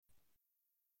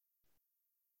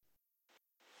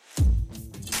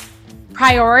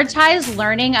prioritize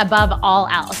learning above all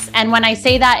else. And when I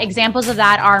say that, examples of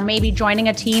that are maybe joining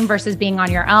a team versus being on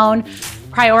your own.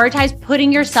 Prioritize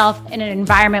putting yourself in an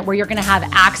environment where you're going to have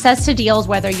access to deals,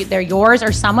 whether they're yours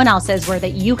or someone else's, where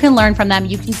that you can learn from them.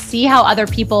 You can see how other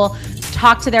people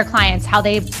talk to their clients, how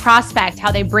they prospect,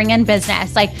 how they bring in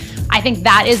business. Like, I think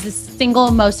that is the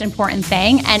single most important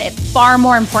thing, and it's far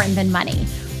more important than money.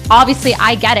 Obviously,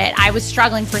 I get it. I was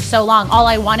struggling for so long. All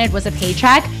I wanted was a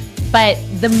paycheck. But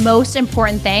the most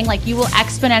important thing, like, you will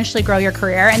exponentially grow your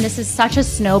career. And this is such a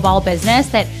snowball business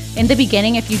that in the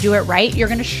beginning, if you do it right, you're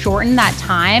going to shorten that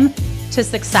time to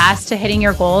success, to hitting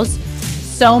your goals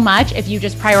so much. If you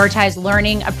just prioritize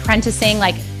learning, apprenticing,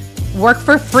 like work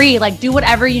for free, like do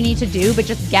whatever you need to do, but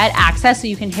just get access so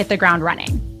you can hit the ground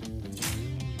running.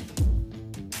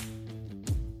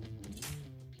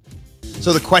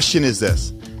 So the question is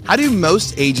this: how do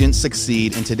most agents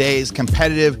succeed in today's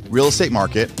competitive real estate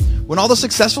market when all the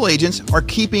successful agents are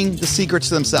keeping the secrets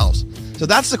to themselves? So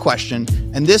that's the question,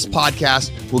 and this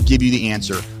podcast will give you the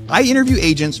answer. I interview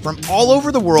agents from all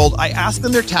over the world. I ask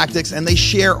them their tactics, and they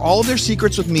share all of their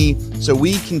secrets with me so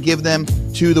we can give them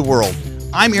to the world.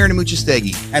 I'm Aaron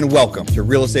Amuchastegui, and welcome to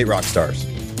Real Estate Rockstars.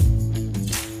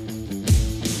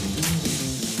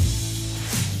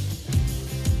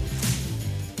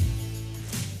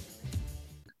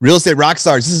 Real Estate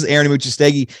Rockstars. This is Aaron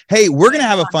Amuchastegui. Hey, we're going to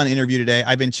have a fun interview today.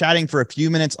 I've been chatting for a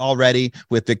few minutes already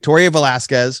with Victoria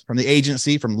Velazquez from the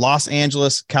agency from Los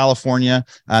Angeles, California.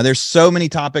 There's so many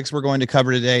topics we're going to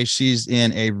cover today. She's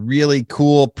in a really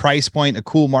cool price point, a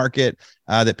cool market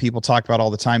that people talk about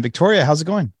all the time. Victoria, how's it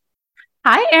going?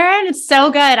 Hi, Aaron. It's so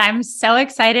good. I'm so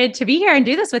excited to be here and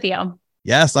do this with you.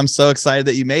 Yes, I'm so excited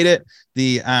that you made it.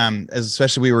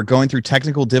 Especially we were going through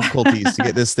technical difficulties to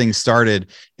get this thing started,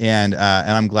 and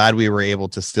I'm glad we were able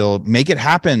to still make it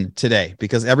happen today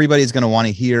because everybody's going to want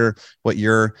to hear what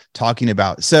you're talking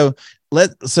about. So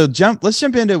let's jump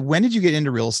into, when did you get into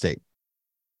real estate?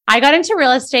 I got into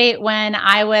real estate when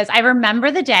I remember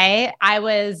the day I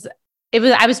was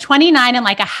 29 and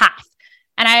like a half.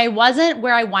 And I wasn't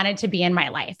where I wanted to be in my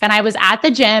life. And I was at the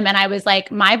gym and I was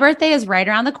like, my birthday is right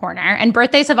around the corner. And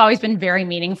birthdays have always been very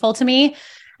meaningful to me.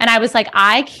 And I was like,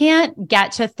 I can't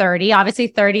get to 30. Obviously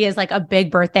 30 is like a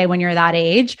big birthday when you're that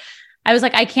age. I was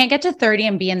like, I can't get to 30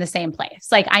 and be in the same place.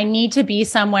 Like, I need to be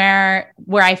somewhere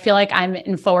where I feel like I'm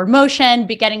in forward motion,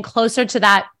 be getting closer to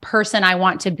that person I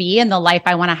want to be and the life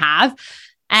I want to have.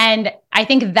 And I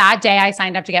think that day I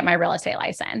signed up to get my real estate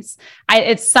license.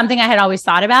 It's something I had always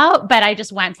thought about, but I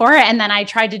just went for it. And then I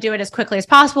tried to do it as quickly as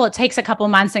possible. It takes a couple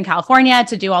months in California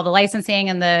to do all the licensing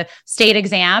and the state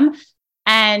exam.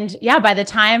 And yeah, by the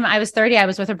time I was 30, I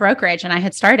was with a brokerage and I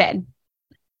had started.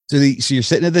 So you're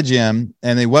sitting at the gym,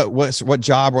 and then what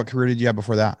job, what career did you have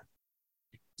before that?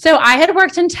 So I had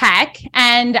worked in tech,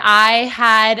 and I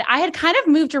had kind of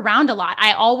moved around a lot.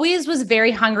 I always was very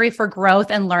hungry for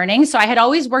growth and learning. So I had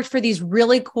always worked for these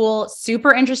really cool,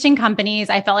 super interesting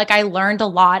companies. I felt like I learned a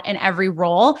lot in every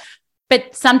role,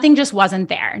 but something just wasn't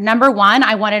there. Number one,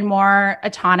 I wanted more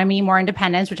autonomy, more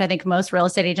independence, which I think most real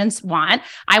estate agents want.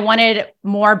 I wanted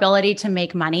more ability to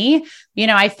make money. You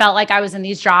know, I felt like I was in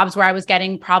these jobs where I was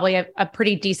getting probably a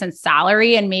pretty decent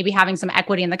salary and maybe having some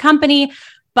equity in the company.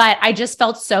 But I just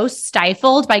felt so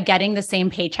stifled by getting the same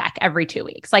paycheck every 2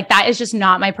 weeks. Like, that is just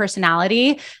not my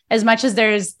personality. As much as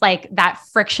there's like that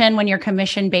friction when you're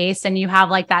commission based and you have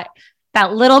like that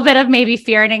little bit of maybe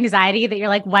fear and anxiety that you're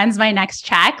like, when's my next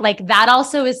check? Like, that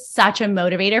also is such a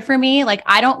motivator for me. Like,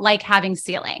 I don't like having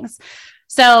ceilings.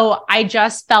 So I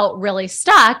just felt really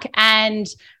stuck. And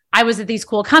I was at these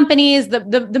cool companies.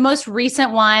 The most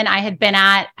recent one I had been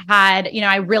at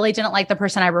I really didn't like the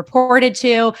person I reported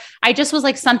to. I just was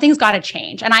like, something's got to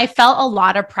change. And I felt a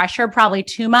lot of pressure, probably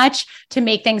too much, to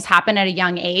make things happen at a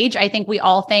young age. I think we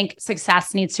all think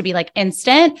success needs to be like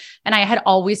instant. And I had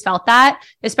always felt that,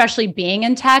 especially being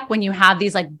in tech, when you have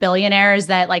these like billionaires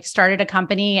that like started a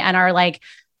company and are like,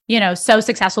 so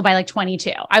successful by like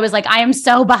 22. I was like, I am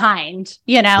so behind,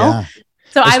 Yeah.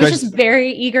 So I was just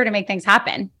very eager to make things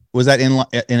happen. Was that in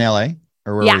LA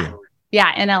or where were you?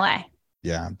 Yeah, in LA.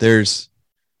 Yeah, there's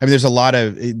a lot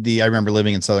of I remember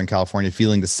living in Southern California,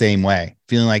 feeling the same way,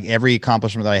 feeling like every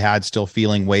accomplishment that I had, still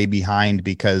feeling way behind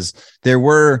because there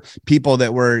were people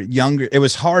that were younger. It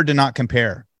was hard to not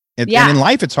compare. And in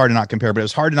life, it's hard to not compare, but it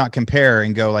was hard to not compare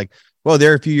and go like, well,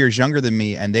 they're a few years younger than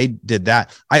me and they did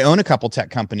that. I own a couple tech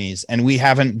companies and we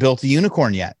haven't built a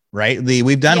unicorn yet. Right.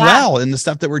 We've done well in the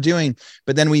stuff that we're doing,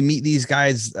 but then we meet these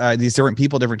guys, these different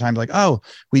people, different times, like, oh,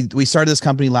 we started this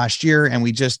company last year and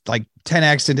we just like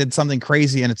 10X and did something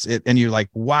crazy. And and you're like,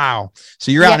 wow.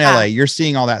 So you're out in LA, you're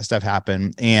seeing all that stuff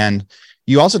happen. And,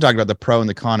 you also talked about the pro and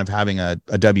the con of having a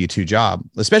W-2 job,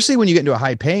 especially when you get into a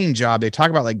high paying job. They talk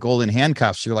about like golden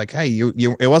handcuffs. You're like, hey,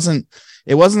 it wasn't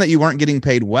that you weren't getting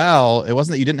paid well. It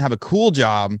wasn't that you didn't have a cool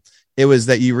job. It was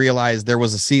that you realized there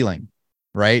was a ceiling.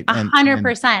 Right.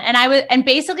 100%. And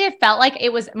basically it felt like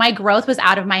my growth was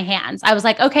out of my hands. I was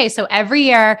like, okay, so every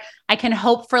year I can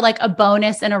hope for like a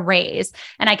bonus and a raise,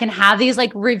 and I can have these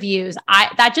like reviews.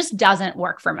 That just doesn't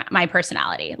work for my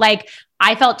personality. Like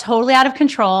I felt totally out of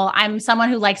control. I'm someone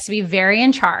who likes to be very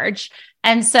in charge.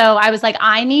 And so I was like,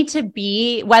 I need to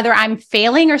be, whether I'm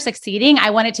failing or succeeding, I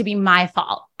want it to be my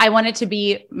fault. I want it to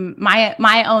be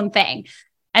my own thing.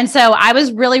 And so I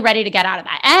was really ready to get out of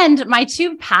that. And my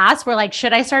two paths were like,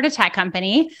 should I start a tech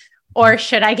company or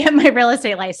should I get my real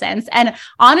estate license? And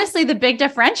honestly, the big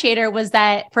differentiator was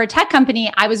that for a tech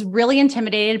company, I was really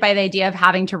intimidated by the idea of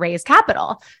having to raise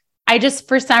capital.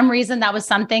 For some reason, that was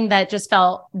something that just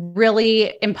felt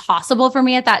really impossible for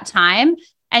me at that time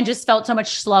and just felt so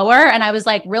much slower. And I was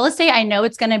like, real estate, I know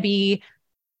it's going to be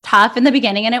tough in the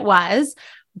beginning, and it was.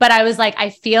 But I was like, I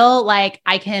feel like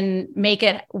I can make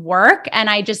it work. And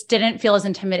I just didn't feel as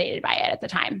intimidated by it at the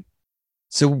time.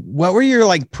 So what were your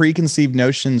like preconceived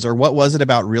notions, or what was it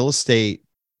about real estate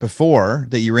before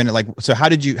that you were in it? Like, so how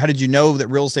did you know that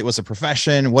real estate was a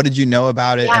profession? What did you know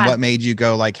about it? Yeah. And what made you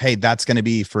go like, hey, that's going to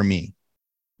be for me?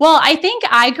 Well, I think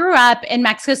I grew up in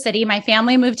Mexico City. My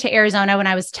family moved to Arizona when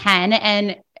I was 10,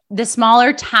 and the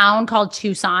smaller town called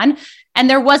Tucson. And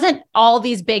there wasn't all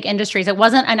these big industries. It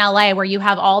wasn't in LA where you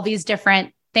have all these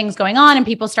different things going on and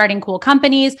people starting cool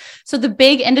companies. So the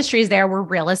big industries there were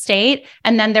real estate.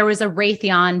 And then there was a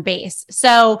Raytheon base.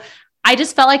 So I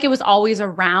just felt like it was always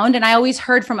around. And I always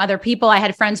heard from other people. I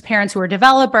had friends' parents who were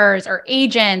developers or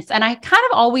agents. And I kind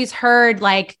of always heard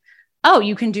like, oh,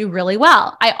 you can do really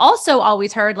well. I also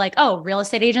always heard like, oh, real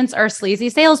estate agents are sleazy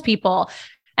salespeople.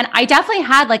 And I definitely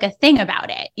had like a thing about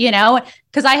it,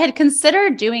 because I had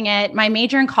considered doing it. My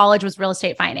major in college was real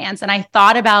estate finance, and I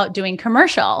thought about doing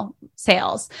commercial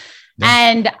sales.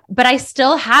 Yeah. But I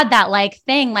still had that like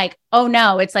thing, like, oh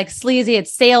no, it's like sleazy,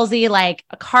 it's salesy, like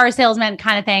a car salesman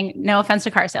kind of thing. No offense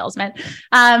to car salesmen.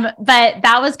 But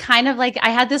that was kind of like, I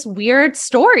had this weird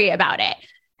story about it.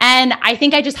 And I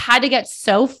think I just had to get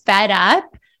so fed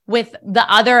up with the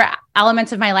other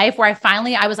elements of my life where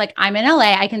I was like, I'm in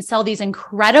LA. I can sell these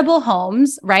incredible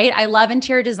homes, right? I love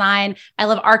interior design. I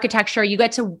love architecture. You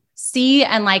get to see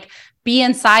and like be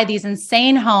inside these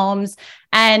insane homes.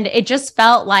 And it just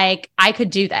felt like I could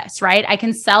do this, right? I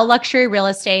can sell luxury real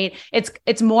estate.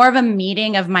 It's more of a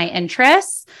meeting of my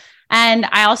interests. And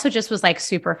I also just was like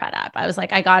super fed up. I was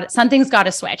like, something's got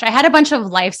to switch. I had a bunch of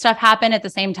life stuff happen at the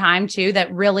same time too,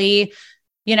 that really,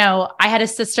 I had a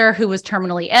sister who was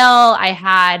terminally ill.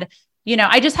 I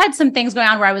just had some things going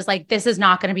on where I was like, this is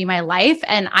not going to be my life.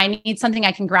 And I need something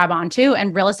I can grab onto.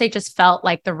 And real estate just felt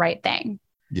like the right thing.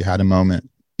 You had a moment.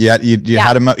 Yeah, you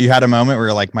had a moment where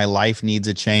you're like, my life needs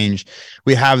a change.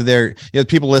 We have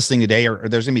people listening today, or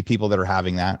there's gonna be people that are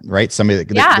having that, right? Somebody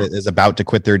that is about to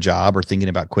quit their job, or thinking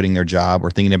about quitting their job,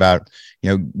 or thinking about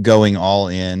going all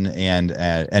in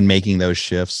and making those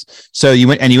shifts. So you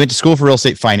went to school for real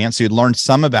estate finance. So you'd learned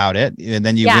some about it, and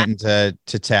then you went into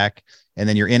tech. And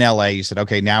then you're in LA, you said,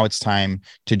 okay, now it's time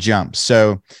to jump.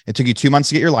 So it took you 2 months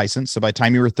to get your license. So by the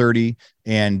time you were 30,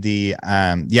 and the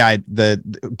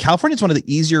California is one of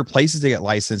the easier places to get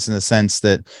licensed in the sense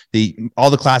that all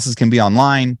the classes can be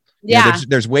online. Yeah.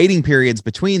 There's waiting periods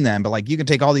between them, but like you can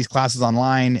take all these classes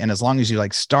online, and as long as you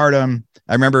like start them,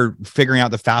 I remember figuring out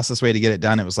the fastest way to get it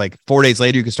done. It was like 4 days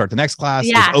later, you could start the next class.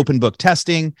 Yeah. There's open book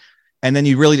testing. And then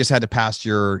you really just had to pass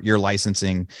your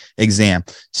licensing exam.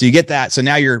 So you get that. So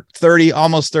now you're 30,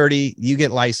 almost 30, you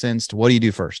get licensed. What do you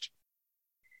do first?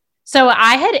 So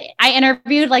I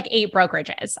interviewed like 8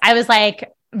 brokerages. I was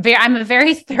like, I'm a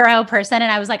very thorough person.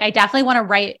 And I was like, I definitely want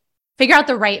to figure out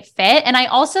the right fit. And I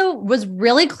also was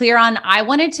really clear on, I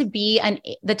wanted to be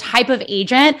the type of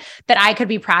agent that I could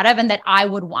be proud of and that I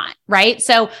would want. Right.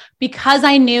 So because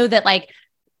I knew that like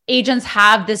agents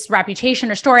have this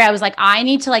reputation or story, I was like, I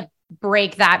need to like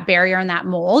break that barrier and that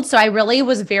mold. So I really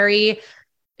was it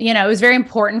was very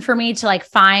important for me to like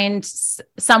find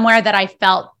somewhere that I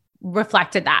felt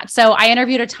reflected that. So I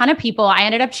interviewed a ton of people. I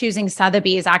ended up choosing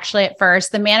Sotheby's actually at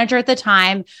first. The manager at the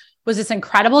time was this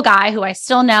incredible guy who I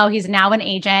still know. He's now an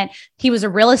agent. He was a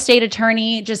real estate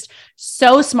attorney, just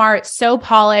so smart, so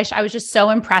polished. I was just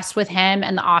so impressed with him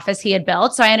and the office he had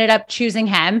built. So I ended up choosing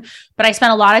him, but I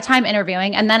spent a lot of time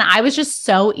interviewing. And then I was just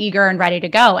so eager and ready to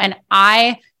go. And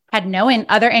I had no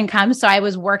other income. So I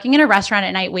was working in a restaurant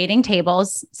at night, waiting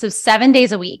tables. So 7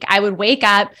 days a week, I would wake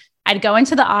up, I'd go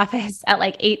into the office at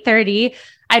like 8:30.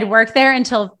 I'd work there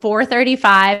until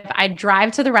 4:35. I'd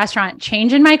drive to the restaurant,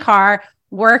 change in my car,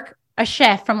 work a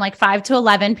shift from like 5 to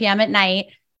 11 p.m. at night,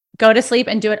 go to sleep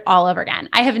and do it all over again.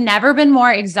 I have never been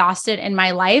more exhausted in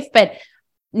my life, but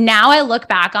now I look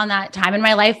back on that time in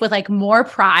my life with like more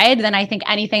pride than I think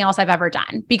anything else I've ever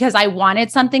done, because I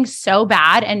wanted something so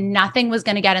bad and nothing was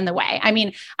going to get in the way. I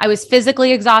mean, I was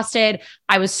physically exhausted.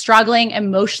 I was struggling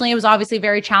emotionally. It was obviously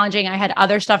very challenging. I had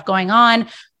other stuff going on,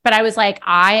 but I was like,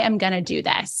 I am going to do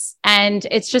this. And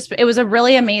it was a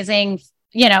really amazing,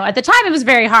 at the time it was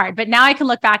very hard, but now I can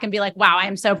look back and be like, wow, I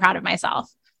am so proud of myself.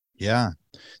 Yeah.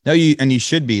 No, you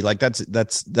should be like, that's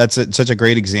such a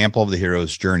great example of the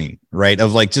hero's journey, right?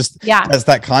 Of like, that's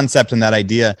that concept and that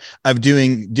idea of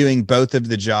doing both of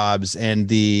the jobs. And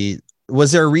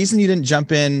was there a reason you didn't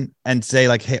jump in and say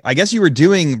like, hey, I guess you were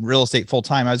doing real estate full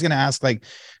time. I was going to ask like,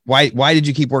 why did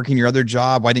you keep working your other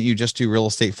job? Why didn't you just do real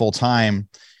estate full time?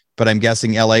 But I'm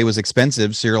guessing LA was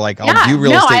expensive. So you're like, I'll do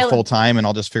real estate full time and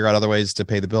I'll just figure out other ways to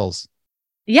pay the bills.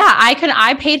 Yeah,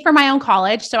 I paid for my own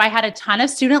college. So I had a ton of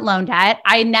student loan debt.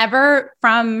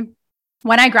 From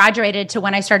when I graduated to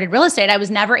when I started real estate, I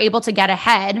was never able to get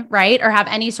ahead, right? Or have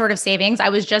any sort of savings. I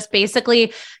was just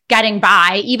basically getting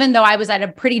by, even though I was at a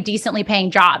pretty decently paying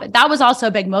job. That was also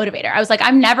a big motivator. I was like,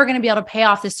 I'm never going to be able to pay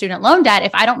off the student loan debt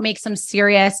if I don't make some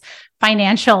serious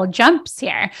financial jumps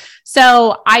here.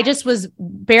 So I just was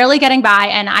barely getting by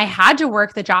and I had to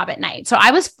work the job at night. So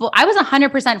I was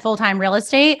 100% full-time real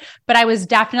estate, but I was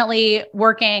definitely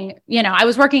working, I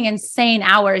was working insane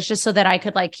hours just so that I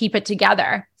could like keep it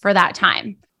together for that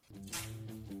time.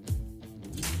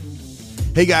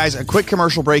 Hey guys, a quick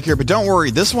commercial break here, but don't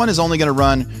worry. This one is only going to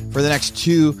run for the next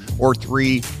 2 or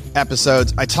 3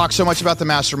 episodes. I talk so much about the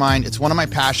mastermind. It's one of my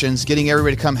passions, getting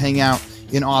everybody to come hang out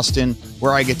in Austin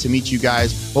where I get to meet you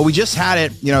guys. Well, we just had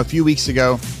it, a few weeks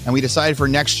ago, and we decided for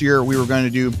next year we were going to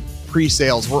do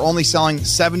pre-sales. We're only selling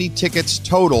 70 tickets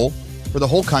total for the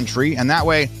whole country. And that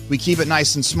way we keep it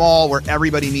nice and small where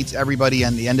everybody meets everybody.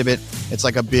 And the end of it, it's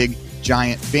like a big,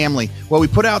 giant family. Well, we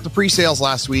put out the pre-sales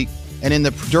last week, and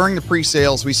during the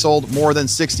pre-sales, we sold more than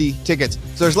 60 tickets.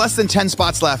 So there's less than 10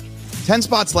 spots left. 10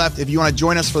 spots left if you want to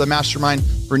join us for the mastermind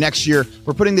for next year.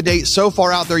 We're putting the date so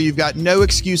far out there, you've got no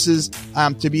excuses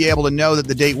to be able to know that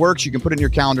the date works. You can put it in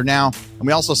your calendar now. And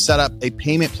we also set up a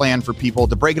payment plan for people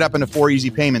to break it up into 4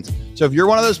 easy payments. So if you're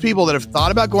one of those people that have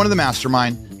thought about going to the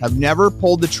mastermind, have never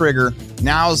pulled the trigger,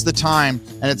 now's the time.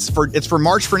 And it's for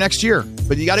March for next year.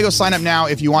 But you got to go sign up now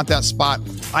if you want that spot.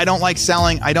 I don't like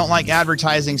selling. I don't like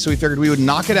advertising. So we figured we would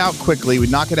knock it out quickly.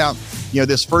 We'd knock it out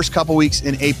this first couple weeks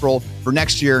in April for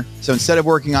next year. So instead of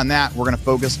working on that, we're going to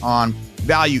focus on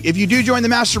value. If you do join the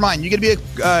mastermind, you get to be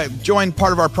join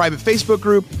part of our private Facebook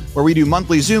group where we do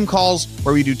monthly Zoom calls,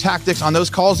 where we do tactics. On those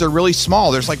calls, they're really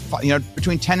small. There's like,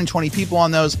 between 10 and 20 people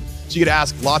on those. So you get to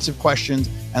ask lots of questions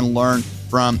and learn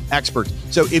from experts.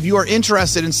 So if you are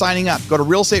interested in signing up, go to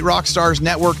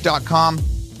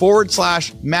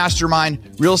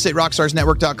realestaterockstarsnetwork.com/mastermind,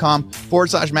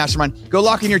 realestaterockstarsnetwork.com/mastermind. Go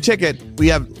lock in your ticket. We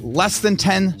have less than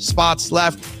 10 spots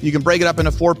left. You can break it up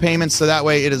into 4 payments. So that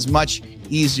way it is much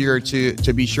easier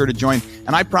to be sure to join.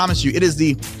 And I promise you, it is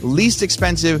the least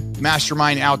expensive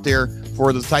mastermind out there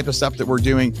for the type of stuff that we're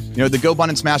doing. The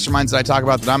GoBundance masterminds that I talk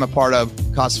about that I'm a part of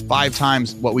cost 5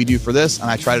 times what we do for this. And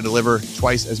I try to deliver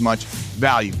twice as much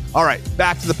value. All right,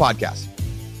 back to the podcast.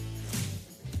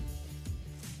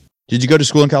 Did you go to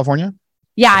school in California?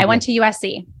 Yeah, I went to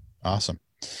USC. Awesome.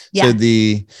 Yeah. So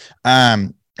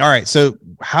all right. So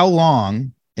how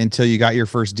long until you got your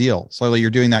first deal? So you're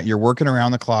doing that. You're working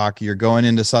around the clock. You're going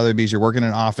into Sotheby's. You're working in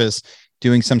an office,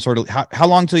 doing some sort of, how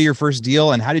long till your first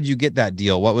deal? And how did you get that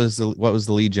deal? What was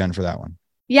the lead gen for that one?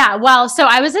 Yeah, well, so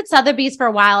I was at Sotheby's for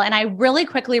a while and I really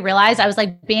quickly realized I was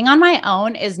like, being on my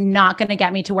own is not going to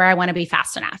get me to where I want to be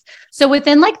fast enough. So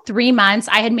within like 3 months,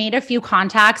 I had made a few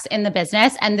contacts in the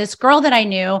business. And this girl that I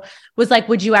knew was like,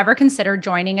 would you ever consider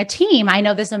joining a team? I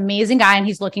know this amazing guy and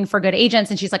he's looking for good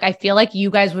agents. And she's like, I feel like you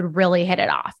guys would really hit it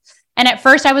off. And at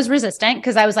first I was resistant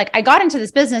because I was like, I got into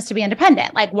this business to be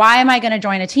independent. Like, why am I going to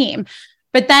join a team?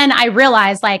 But then I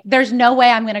realized like, there's no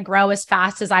way I'm going to grow as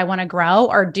fast as I want to grow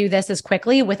or do this as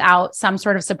quickly without some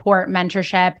sort of support,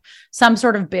 mentorship, some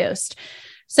sort of boost.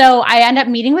 So I end up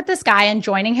meeting with this guy and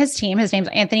joining his team. His name's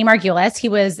Anthony Margulis.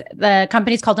 The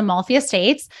company's called Amalfi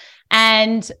Estates.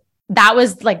 And that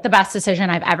was like the best decision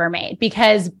I've ever made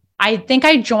because I think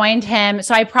I joined him.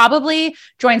 So I probably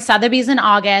joined Sotheby's in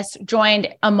August,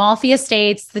 joined Amalfi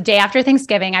Estates the day after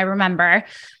Thanksgiving. I remember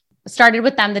started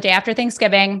with them the day after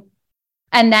Thanksgiving.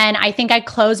 And then I think I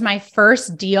closed my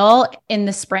first deal in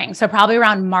the spring. So probably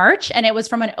around March. And it was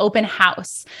from an open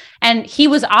house. And he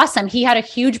was awesome. He had a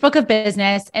huge book of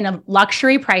business in a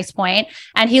luxury price point,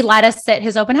 and he let us sit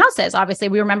his open houses. Obviously,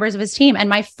 we were members of his team. And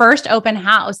my first open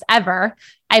house ever,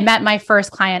 I met my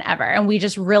first client ever. And we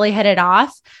just really hit it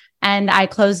off. And I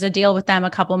closed a deal with them a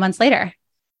couple of months later.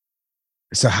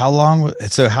 So how long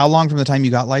from the time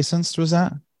you got licensed was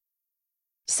that?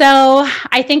 So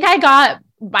I think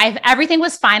everything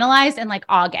was finalized in like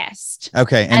August.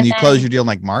 Okay. And you closed your deal in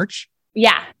like March?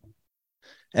 Yeah.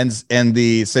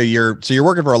 So you're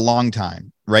working for a long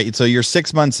time, right? So you're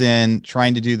 6 months in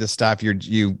trying to do the stuff.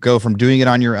 You go from doing it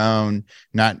on your own,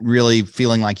 not really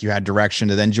feeling like you had direction,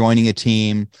 to then joining a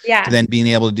team, to then being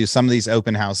able to do some of these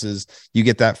open houses. You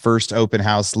get that first open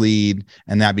house lead,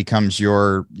 and that becomes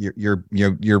your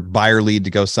buyer lead to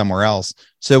go somewhere else.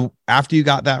 So after you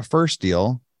got that first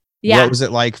deal, what was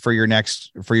it like for your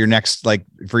next year,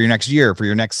 for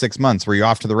your next 6 months? Were you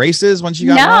off to the races once you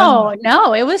got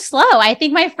No, it was slow. I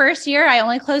think my first year I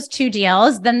only closed 2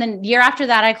 deals. Then the year after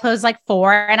that, I closed like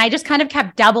 4, and I just kind of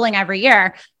kept doubling every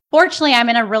year. Fortunately, I'm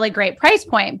in a really great price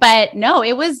point, but no,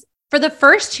 it was for the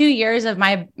first 2 years of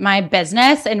my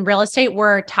business in real estate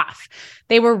were tough.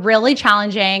 They were really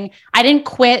challenging. I didn't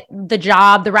quit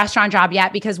the restaurant job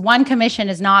yet, because one commission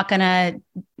is not going to,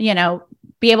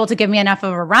 be able to give me enough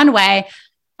of a runway.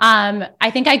 I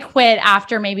think I quit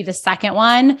after maybe the second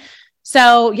one.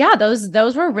 So yeah,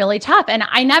 those were really tough. And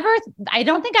I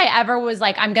don't think I ever was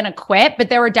like, I'm going to quit, but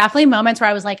there were definitely moments where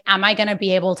I was like, am I going to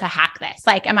be able to hack this?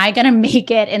 Like, am I going to make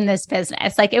it in this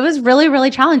business? Like, it was really, really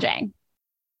challenging.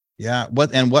 Yeah.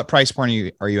 What price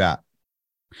point are you at?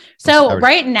 So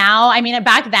right now, I mean,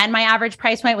 back then my average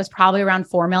price point was probably around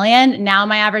 4 million. Now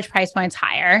my average price point's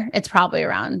higher. It's probably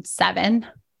around 7.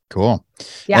 Cool.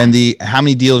 Yeah. And how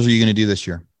many deals are you going to do this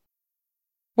year?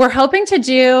 We're hoping to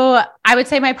do, I would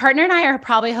say my partner and I are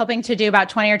probably hoping to do about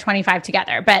 20 or 25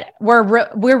 together, but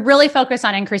we're really focused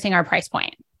on increasing our price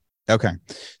point. Okay.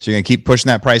 So you're going to keep pushing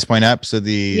that price point up. So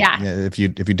if you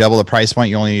double the price point,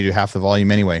 you only need to do half the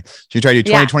volume anyway. So you try to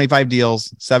do 25 deals,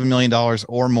 $7 million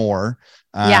or more.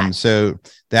 So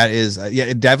that is,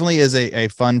 it definitely is a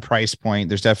fun price point.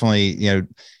 There's definitely,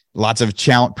 lots of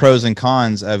pros and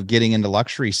cons of getting into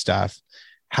luxury stuff.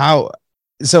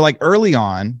 Like early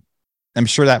on, I'm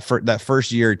sure that that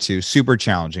first year or two, super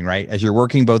challenging, right? As you're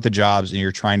working both the jobs and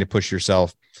you're trying to push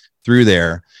yourself through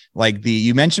there. Like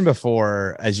you mentioned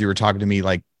before, as you were talking to me,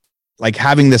 like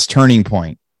having this turning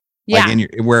point,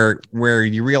 where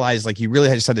you realize like you really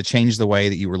just had to change the way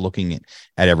that you were looking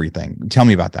at everything. Tell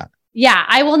me about that. Yeah,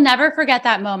 I will never forget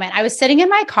that moment. I was sitting in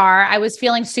my car. I was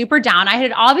feeling super down. I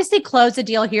had obviously closed a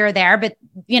deal here or there, but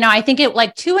I think it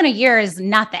like 2 in a year is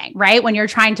nothing, right? When you're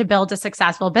trying to build a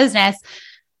successful business.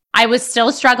 I was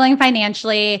still struggling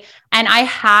financially, and I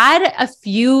had a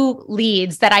few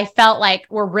leads that I felt like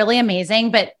were really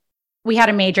amazing, but we had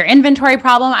a major inventory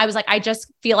problem. I was like, I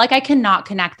just feel like I cannot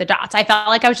connect the dots. I felt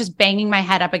like I was just banging my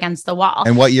head up against the wall.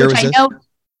 And what year was this?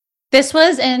 This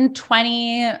was in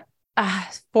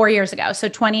 4 years ago. So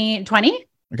 2020?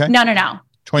 Okay. No.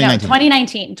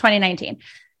 2019. 2019.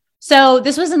 So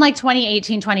this was in like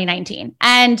 2018, 2019.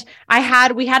 And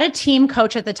we had a team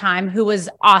coach at the time who was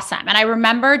awesome. And I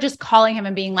remember just calling him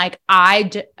and being like,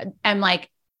 I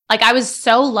was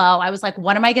so low. I was like,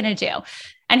 what am I going to do?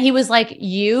 And he was like,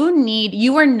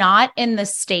 you are not in the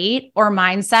state or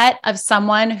mindset of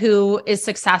someone who is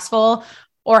successful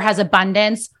or has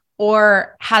abundance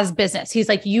or has business. He's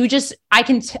like, I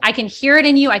can hear it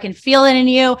in you. I can feel it in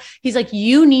you. He's like,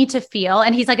 you need to feel.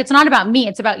 And he's like, it's not about me.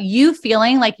 It's about you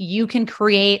feeling like you can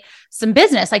create some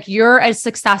business. Like you're a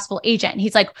successful agent.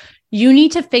 He's like, you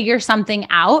need to figure something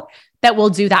out that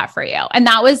will do that for you. And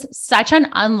that was such an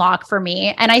unlock for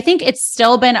me. And I think it's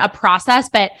still been a process,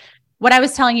 but what I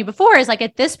was telling you before is like,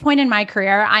 at this point in my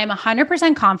career, I am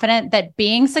 100% confident that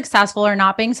being successful or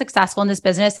not being successful in this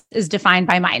business is defined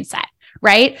by mindset.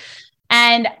 Right.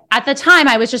 And at the time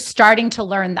I was just starting to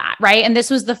learn that. Right. And this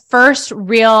was the first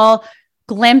real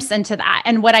glimpse into that.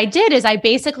 And what I did is I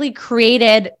basically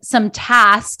created some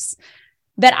tasks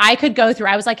that I could go through.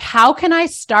 I was like, how can I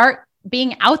start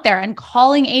being out there and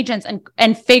calling agents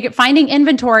and finding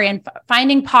inventory and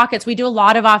finding pockets? We do a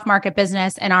lot of off-market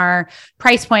business in our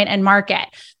price point and market.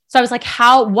 So I was like,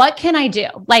 what can I do?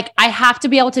 Like, I have to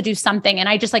be able to do something. And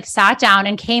I just like sat down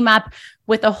and came up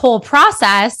with a whole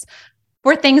process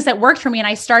were things that worked for me. And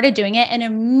I started doing it. And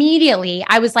immediately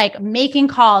I was like making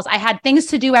calls. I had things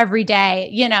to do every day,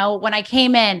 when I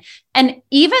came in. And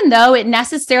even though it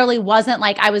necessarily wasn't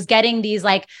like I was getting these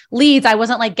like leads, I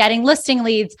wasn't like getting listing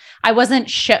leads. I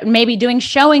wasn't maybe doing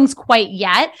showings quite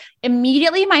yet.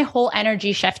 Immediately my whole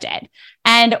energy shifted.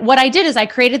 And what I did is I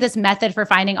created this method for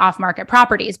finding off-market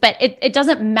properties, but it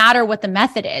doesn't matter what the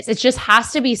method is. It just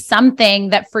has to be something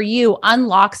that for you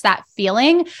unlocks that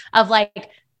feeling of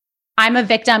like, I'm a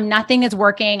victim. Nothing is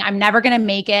working. I'm never going to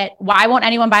make it. Why won't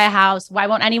anyone buy a house? Why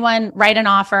won't anyone write an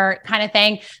offer kind of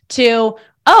thing to,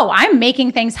 oh, I'm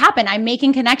making things happen. I'm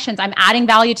making connections. I'm adding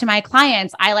value to my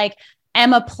clients. I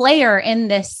am a player in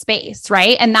this space.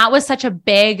 Right. And that was such a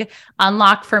big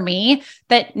unlock for me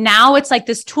that now it's like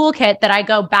this toolkit that I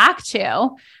go back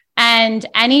to. And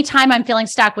anytime I'm feeling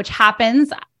stuck, which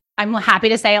happens, I'm happy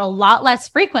to say a lot less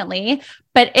frequently,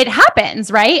 but it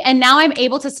happens, right? And now I'm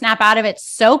able to snap out of it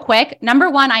so quick. Number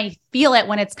one, I feel it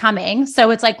when it's coming. So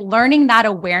it's like learning that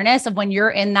awareness of when you're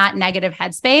in that negative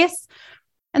headspace.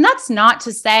 And that's not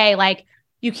to say like,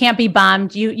 you can't be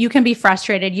bummed. You can be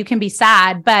frustrated. You can be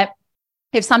sad. But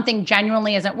if something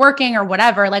genuinely isn't working or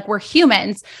whatever, like we're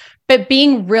humans, but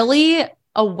being really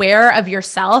aware of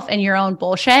yourself and your own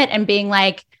bullshit and being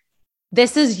like,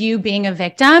 this is you being a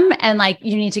victim and like,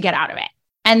 you need to get out of it.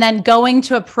 And then going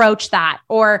to approach that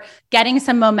or getting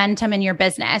some momentum in your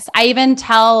business. I even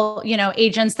tell,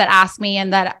 agents that ask me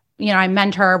and that, I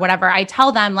mentor or whatever, I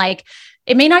tell them like,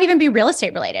 it may not even be real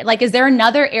estate related. Like, is there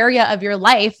another area of your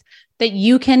life that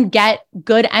you can get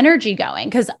good energy going?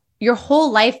 Because your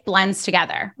whole life blends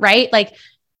together, right? Like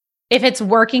if it's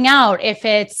working out, if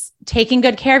it's taking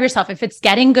good care of yourself, if it's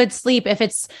getting good sleep, if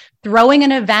it's throwing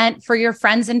an event for your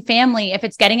friends and family, if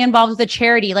it's getting involved with a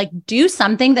charity, like do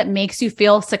something that makes you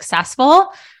feel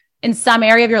successful in some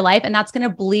area of your life. And that's going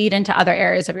to bleed into other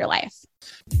areas of your life.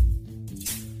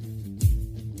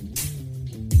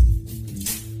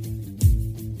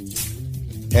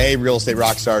 Hey, real estate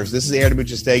rock stars. This is Aaron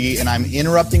Buchastegi, and I'm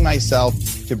interrupting myself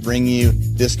to bring you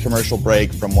this commercial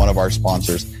break from one of our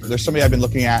sponsors. There's somebody I've been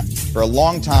looking at for a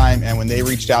long time, and when they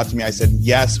reached out to me, I said,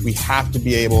 yes, we have to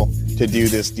be able to do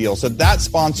this deal. So that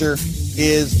sponsor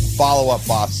is Follow Up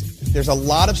Boss. There's a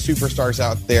lot of superstars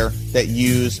out there that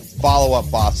use Follow Up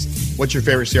Boss. What's your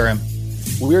favorite CRM?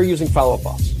 We're using Follow Up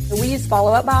Boss. We use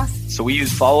Follow Up Boss. So we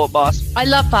use Follow Up Boss. I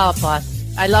love Follow Up Boss.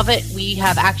 I love it. We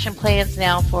have action plans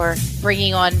now for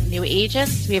bringing on new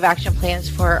agents. We have action plans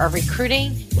for our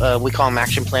recruiting. We call them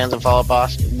action plans in Follow Up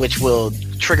Boss, which will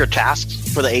trigger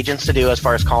tasks for the agents to do as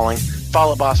far as calling.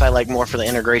 Follow Up Boss I like more for the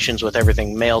integrations with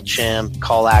everything, MailChimp,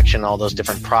 Call Action, all those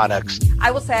different products.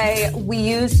 I will say we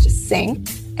used Sync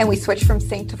and we switched from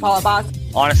Sync to Follow Up Boss.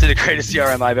 Honestly, the greatest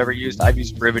CRM I've ever used. I've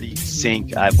used Brivity,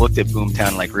 Sync. I've looked at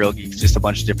Boomtown, like Real Geeks, just a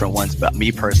bunch of different ones. But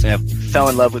me personally, I fell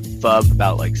in love with Fub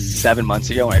about like 7 months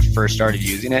ago when I first started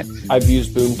using it. I've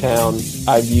used Boomtown.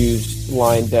 I've used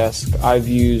Line Desk. I've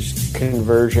used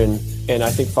Conversion. And I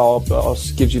think Follow Up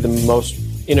Boss gives you the most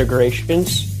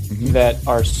integrations that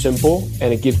are simple,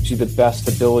 and it gives you the best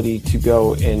ability to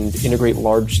go and integrate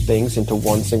large things into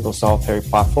one single solitary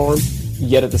platform.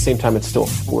 Yet at the same time, it's still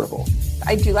affordable.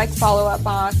 I do like Follow Up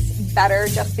Boss better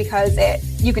just because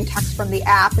you can text from the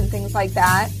app and things like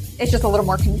that. It's just a little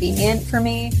more convenient for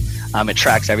me. It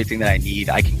tracks everything that I need.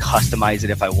 I can customize it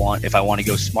if I want. If I want to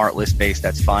go smart list based,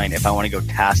 that's fine. If I want to go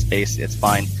task based, it's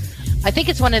fine. I think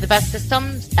it's one of the best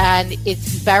systems and it's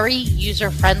very user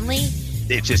friendly.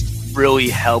 It just really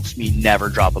helps me never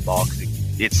drop a ball because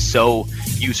it's so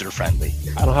user friendly.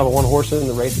 I don't have a one horse in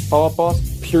the race with Follow Up Boss.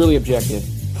 Purely objective,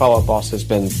 Follow Up Boss has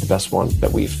been the best one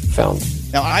that we've found.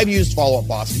 Now, I've used Follow Up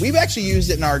Boss. We've actually used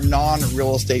it in our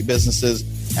non-real estate businesses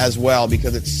as well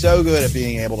because it's so good at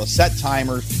being able to set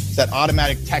timers, set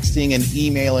automatic texting and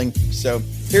emailing. So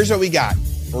here's what we got.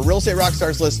 For Real Estate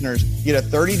Rockstars listeners, you get a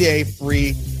 30-day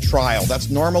free trial. That's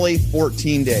normally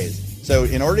 14 days. So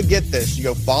in order to get this, you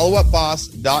go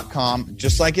followupboss.com,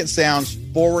 just like it sounds,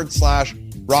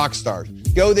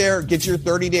 /rockstars. Go there, get your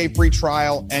 30-day free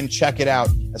trial, and check it out.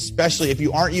 Especially if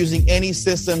you aren't using any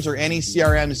systems or any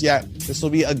CRMs yet, this will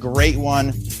be a great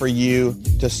one for you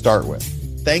to start with.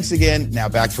 Thanks again. Now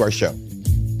back to our show.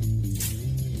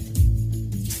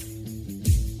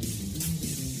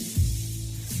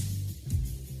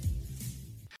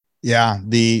 Yeah,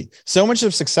 so much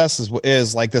of success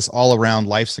is like this all around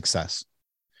life success.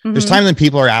 Mm-hmm. There's times when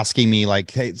people are asking me like,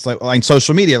 hey, it's like on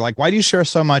social media, like, why do you share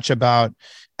so much about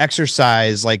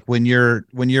exercise? Like when you're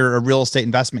a real estate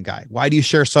investment guy, why do you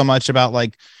share so much about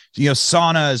like,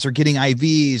 saunas or getting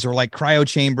IVs or like cryo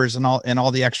chambers and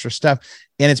all the extra stuff?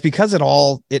 And it's because it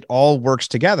all works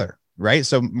together, right?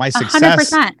 So my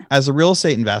success 100%. as a real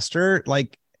estate investor,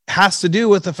 like, has to do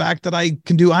with the fact that I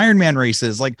can do Ironman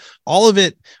races. Like all of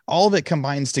it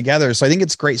combines together. So I think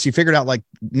it's great. So you figured out, like,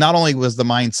 not only was the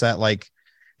mindset, like,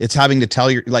 it's having to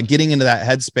tell your, like, getting into that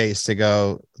headspace to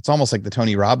go, it's almost like the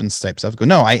Tony Robbins type stuff. Go,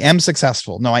 no, I am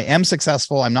successful. No, I am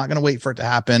successful. I'm not going to wait for it to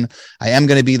happen. I am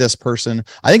going to be this person.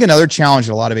 I think another challenge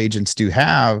that a lot of agents do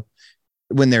have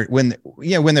when they're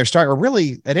starting, or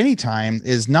really at any time,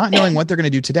 is not knowing what they're going to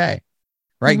do today.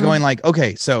 Right. Mm-hmm. Going like,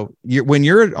 okay, so when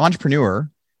you're an entrepreneur,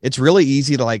 it's really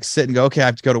easy to like sit and go, okay, I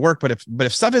have to go to work. But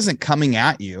if stuff isn't coming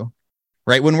at you,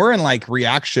 right? When we're in like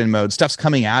reaction mode, stuff's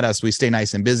coming at us, we stay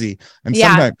nice and busy. And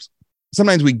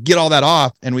sometimes we get all that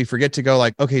off and we forget to go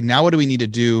like, okay, now what do we need to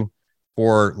do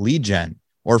for lead gen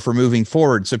or for moving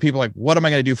forward? So people are like, what am I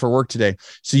going to do for work today?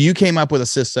 So you came up with a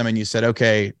system and you said,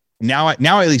 okay, now I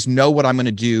at least know what I'm going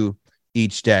to do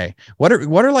each day. What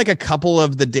are like a couple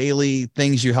of the daily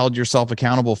things you held yourself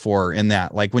accountable for in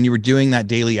that? Like when you were doing that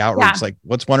daily outreach, like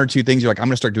what's one or two things you're like, I'm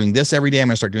going to start doing this every day. I'm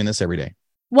going to start doing this every day.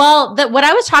 Well, what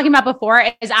I was talking about before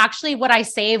is actually what I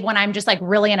save when I'm just like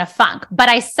really in a funk, but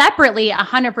I separately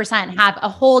 100% have a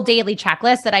whole daily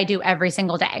checklist that I do every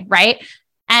single day. Right.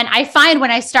 And I find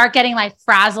when I start getting like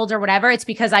frazzled or whatever, it's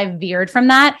because I veered from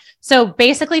that. So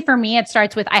basically for me, it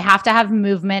starts with, I have to have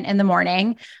movement in the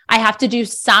morning. I have to do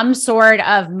some sort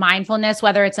of mindfulness,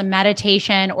 whether it's a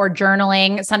meditation or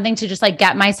journaling, something to just like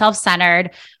get myself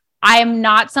centered. I am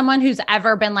not someone who's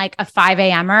ever been like a 5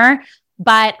 a.m.er.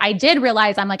 But I did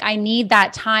realize I'm like, I need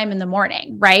that time in the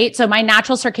morning, right? So my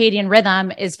natural circadian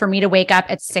rhythm is for me to wake up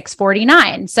at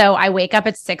 6:49. So I wake up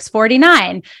at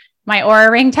 6:49. My Oura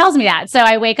Ring tells me that. So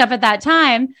I wake up at that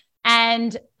time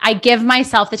and I give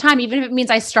myself the time, even if it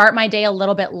means I start my day a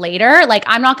little bit later. Like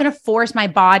I'm not going to force my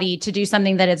body to do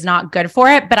something that is not good for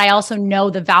it, but I also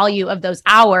know the value of those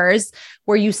hours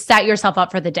where you set yourself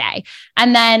up for the day.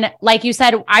 And then, like you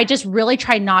said, I just really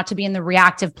try not to be in the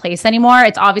reactive place anymore.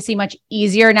 It's obviously much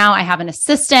easier now. I have an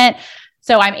assistant,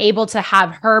 so I'm able to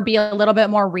have her be a little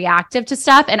bit more reactive to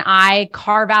stuff. And I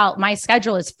carve out, my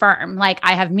schedule is firm. Like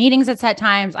I have meetings at set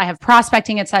times, I have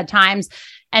prospecting at set times.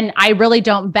 And I really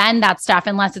don't bend that stuff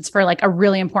unless it's for like a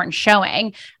really important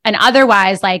showing. And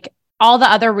otherwise, like all the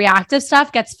other reactive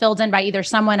stuff gets filled in by either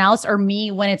someone else or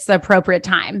me when it's the appropriate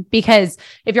time. Because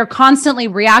if you're constantly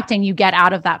reacting, you get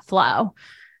out of that flow.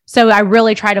 So I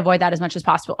really try to avoid that as much as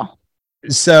possible.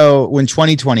 So when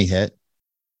 2020 hit,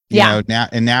 you know,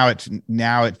 now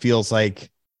it feels like,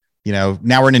 you know,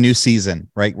 now we're in a new season,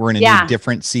 right? We're in a new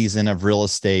different season of real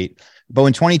estate. But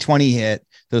when 2020 hit,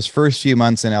 those first few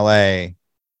months in LA,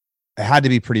 it had to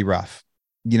be pretty rough.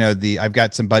 You know, I've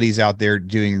got some buddies out there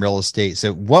doing real estate.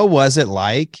 So what was it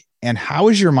like? And how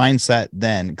was your mindset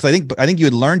then? Because I think you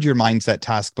had learned your mindset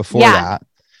task before that,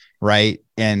 right?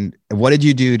 And what did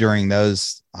you do during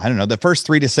those, I don't know, the first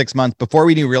 3 to 6 months before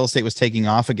we knew real estate was taking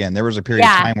off again? There was a period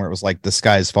of time where it was like the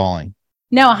sky's falling.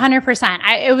 No, 100%.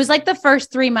 It was like the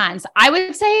first 3 months. I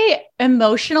would say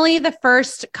emotionally, the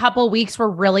first couple weeks were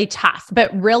really tough,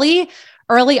 but really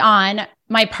early on,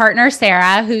 my partner,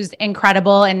 Sarah, who's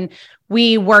incredible, and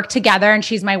we work together and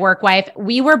she's my work wife.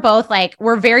 We were both like,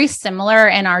 we're very similar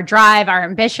in our drive, our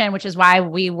ambition, which is why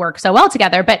we work so well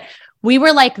together. But we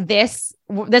were like, this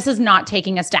is not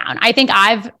taking us down. I think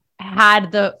I've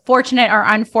had the fortunate or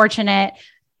unfortunate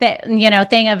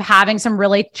thing of having some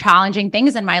really challenging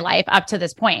things in my life up to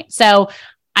this point. So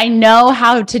I know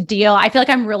how to deal. I feel like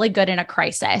I'm really good in a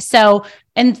crisis. So,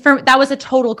 that was a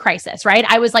total crisis, right?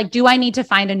 I was like, do I need to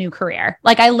find a new career?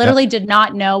 Like I literally did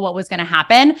not know what was going to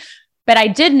happen, but I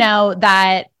did know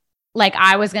that like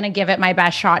I was going to give it my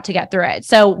best shot to get through it.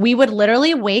 So we would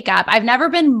literally wake up. I've never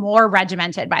been more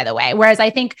regimented, by the way. Whereas I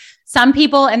think some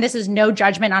people, and this is no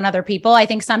judgment on other people, I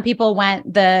think some people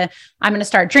went I'm going to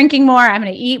start drinking more. I'm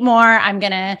going to eat more. I'm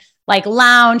going to like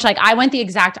lounge. Like I went the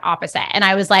exact opposite. And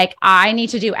I was like, I need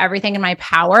to do everything in my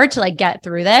power to like get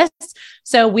through this.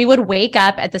 So we would wake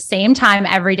up at the same time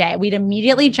every day. We'd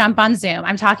immediately jump on Zoom.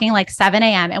 I'm talking like 7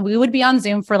 a.m. and we would be on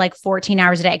Zoom for like 14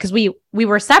 hours a day because we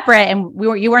were separate and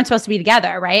you weren't supposed to be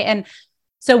together. Right. And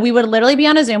so we would literally be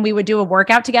on a Zoom. We would do a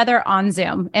workout together on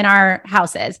Zoom in our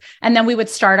houses. And then we would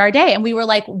start our day. And we were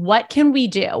like, what can we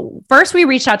do? First, we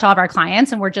reached out to all of our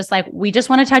clients and we're just like, we just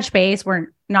want to touch base. We're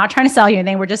not trying to sell you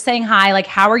anything. We're just saying hi. Like,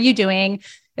 how are you doing?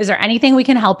 Is there anything we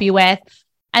can help you with?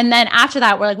 And then after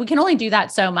that, we're like, we can only do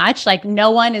that so much. Like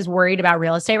no one is worried about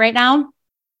real estate right now.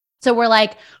 So we're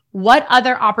like, what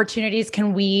other opportunities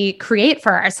can we create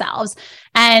for ourselves?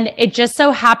 And it just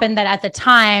so happened that at the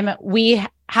time we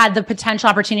had the potential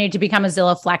opportunity to become a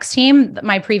Zillow Flex team,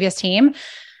 my previous team.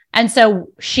 And so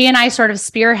she and I sort of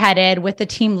spearheaded with the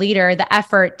team leader, the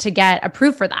effort to get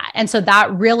approved for that. And so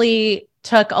that really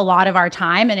took a lot of our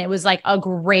time, and it was like a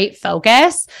great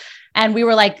focus. And we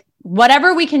were like,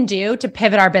 whatever we can do to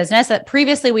pivot our business, that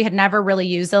previously we had never really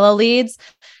used Zillow leads.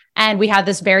 And we had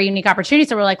this very unique opportunity.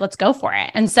 So we're like, let's go for it.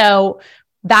 And so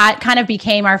that kind of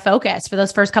became our focus for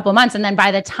those first couple of months. And then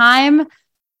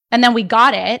we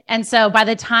got it. And so by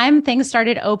the time things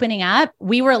started opening up,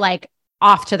 we were like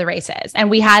off to the races,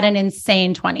 and we had an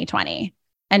insane 2020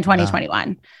 and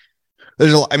 2021.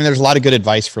 There's a lot of good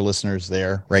advice for listeners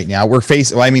there right now. We're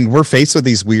faced with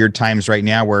these weird times right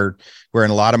now where in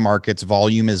a lot of markets,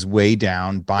 volume is way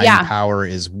down, buying power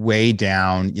is way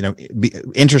down.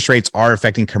 Interest rates are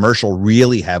affecting commercial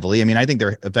really heavily. I mean, I think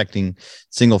they're affecting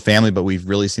single family, but we've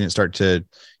really seen it start to,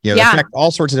 affect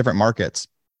all sorts of different markets.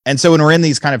 And so when we're in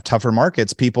these kind of tougher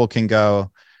markets, people can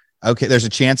go, okay, there's a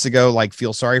chance to go like,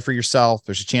 feel sorry for yourself.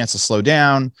 There's a chance to slow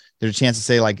down. There's a chance to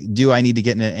say like, do I need to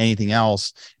get into anything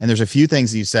else? And there's a few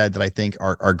things you said that I think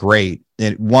are great.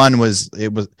 And one was,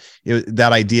 it was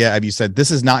that idea of, you said, this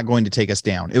is not going to take us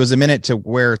down. It was a minute to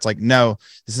where it's like, no,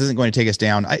 this isn't going to take us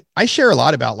down. I share a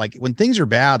lot about like, when things are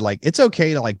bad, like it's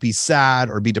okay to like be sad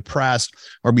or be depressed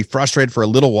or be frustrated for a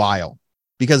little while,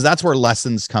 because that's where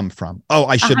lessons come from. Oh,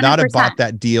 I should 100%. Not have bought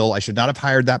that deal. I should not have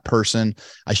hired that person.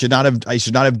 I should not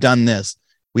have done this.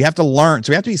 We have to learn.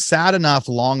 So we have to be sad enough,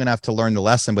 long enough to learn the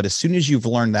lesson. But as soon as you've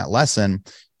learned that lesson,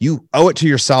 you owe it to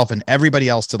yourself and everybody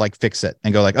else to like fix it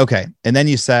and go like, okay. And then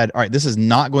you said, all right, this is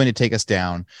not going to take us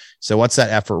down. So what's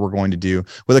that effort we're going to do?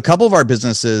 With a couple of our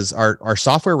businesses, our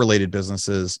software related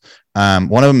businesses,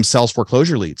 one of them sells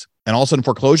foreclosure leads. And all of a sudden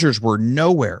foreclosures were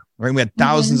nowhere, right? We had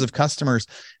thousands of customers.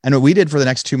 And what we did for the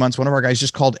next 2 months, one of our guys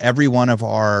just called every one of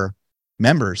our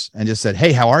members and just said,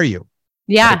 hey, how are you?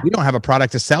 Yeah. Like, we don't have a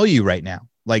product to sell you right now.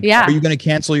 Like, are you going to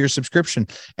cancel your subscription?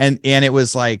 And it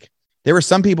was like, there were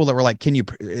some people that were like, can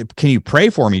you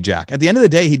pray for me, Jack? At the end of the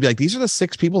day, he'd be like, these are the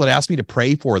 6 people that asked me to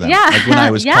pray for them. Yeah. Like when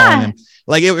I was calling them,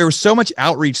 like it was so much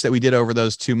outreach that we did over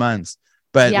those 2 months.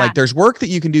 But like, there's work that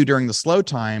you can do during the slow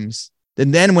times.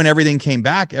 And then when everything came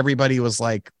back, everybody was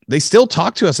like, they still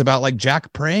talk to us about like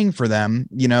Jack praying for them,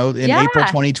 in April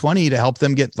 2020 to help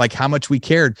them get like how much we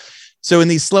cared. So in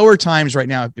these slower times right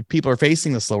now, if people are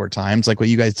facing the slower times, like what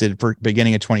you guys did for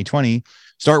beginning of 2020,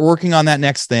 start working on that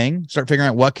next thing, start figuring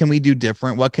out what can we do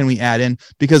different? What can we add in?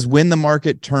 Because when the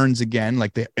market turns again,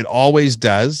 like it always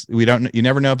does, you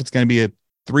never know if it's going to be a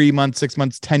 3 months, 6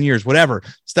 months, 10 years, whatever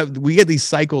stuff. We get these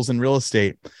cycles in real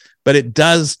estate, but it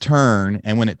does turn.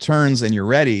 And when it turns and you're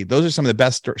ready, those are some of the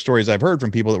best stories I've heard from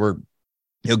people that were,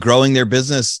 growing their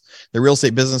business, their real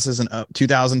estate businesses in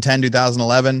 2010,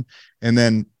 2011. And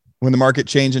then when the market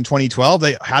changed in 2012,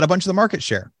 they had a bunch of the market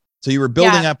share. So you were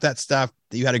building up that stuff.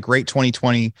 You had a great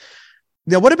 2020.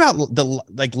 Now, what about the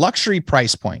like luxury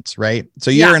price points, right? So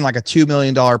you're in like a $2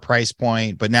 million price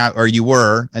point, but now, or you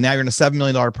were, and now you're in a $7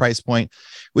 million price point,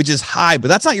 which is high, but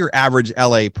that's not your average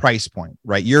LA price point,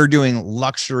 right? You're doing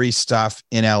luxury stuff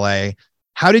in LA.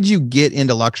 How did you get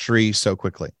into luxury so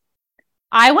quickly?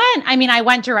 I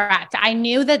went direct. I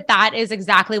knew that is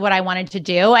exactly what I wanted to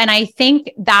do. And I think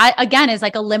that again is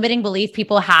like a limiting belief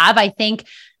people have. I think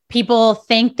people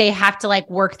think they have to like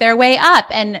work their way up,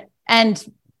 and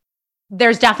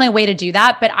there's definitely a way to do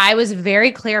that. But I was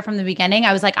very clear from the beginning.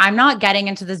 I was like, I'm not getting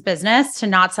into this business to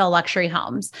not sell luxury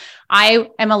homes. I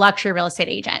am a luxury real estate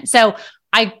agent. So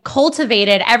I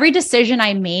cultivated every decision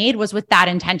I made was with that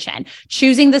intention.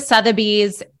 Choosing the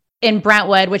Sotheby's in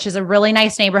Brentwood, which is a really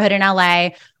nice neighborhood in LA,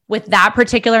 with that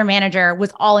particular manager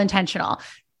was all intentional.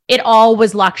 It all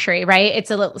was luxury, right?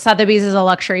 Sotheby's is a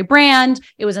luxury brand.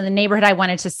 It was in the neighborhood I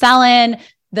wanted to sell in.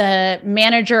 The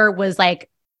manager was like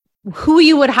who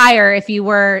you would hire if you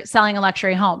were selling a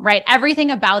luxury home, right?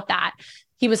 Everything about that.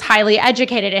 He was highly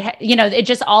educated. It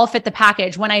just all fit the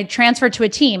package. When I transferred to a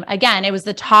team, again, it was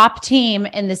the top team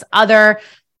in this other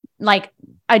like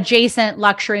adjacent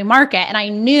luxury market. And I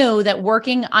knew that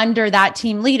working under that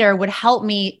team leader would help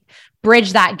me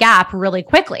bridge that gap really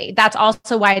quickly. That's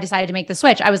also why I decided to make the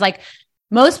switch. I was like,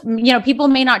 most, people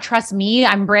may not trust me.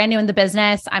 I'm brand new in the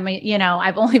business.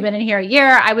 I've only been in here a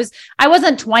year. I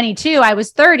wasn't 22, I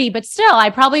was 30, but still I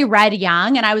probably read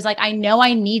young. And I was like, I know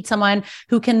I need someone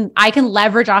I can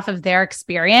leverage off of their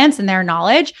experience and their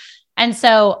knowledge. And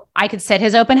so I could sit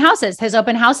his open houses. His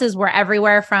open houses were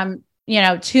everywhere from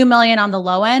 2 million on the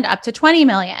low end up to 20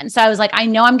 million. So I was like, I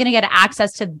know I'm going to get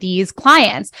access to these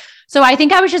clients. So I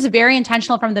think I was just very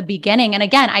intentional from the beginning. And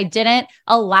again, I didn't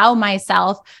allow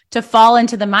myself to fall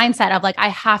into the mindset of like, I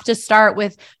have to start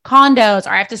with condos or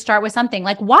I have to start with something.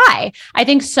 Like, why? I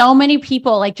think so many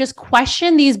people like just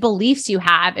question these beliefs you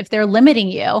have if they're limiting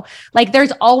you. Like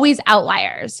there's always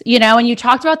outliers, and you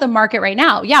talked about the market right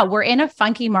now. Yeah, we're in a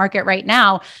funky market right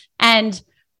now. And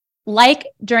like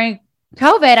during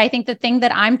COVID, I think the thing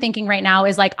that I'm thinking right now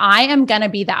is like, I am going to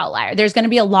be the outlier. There's going to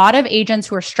be a lot of agents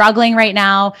who are struggling right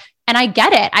now. And I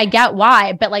get it. I get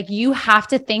why. But like, you have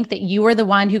to think that you are the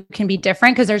one who can be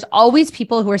different because there's always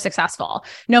people who are successful,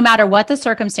 no matter what the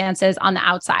circumstances on the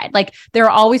outside. Like there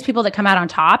are always people that come out on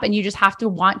top and you just have to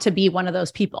want to be one of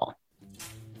those people.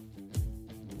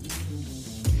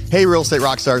 Hey, real estate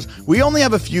rock stars. We only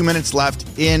have a few minutes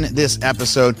left in this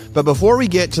episode, but before we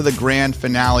get to the grand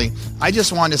finale, I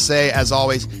just want to say, as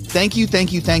always, thank you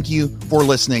for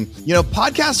listening.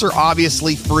 Podcasts are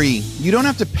obviously free. You don't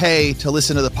have to pay to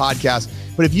listen to the podcast,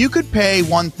 but if you could pay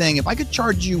one thing, if I could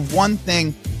charge you one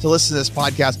thing to listen to this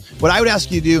podcast, what I would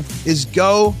ask you to do is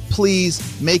go,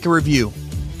 please make a review.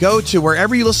 Go to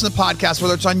wherever you listen to podcasts,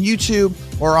 whether it's on YouTube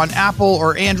or on Apple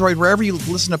or Android, wherever you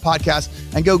listen to podcasts,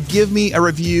 and go give me a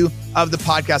review of the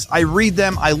podcast. I read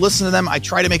them, I listen to them, I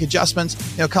try to make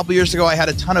adjustments. A couple years ago, I had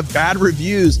a ton of bad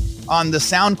reviews on the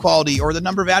sound quality or the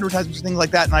number of advertisements, things like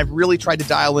that. And I've really tried to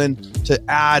dial in to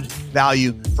add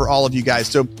value for all of you guys.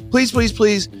 So please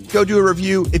go do a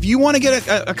review. If you want to get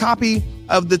a copy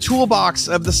of the toolbox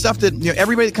of the stuff that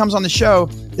everybody that comes on the show,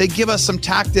 they give us some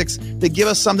tactics. They give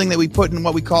us something that we put in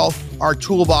what we call our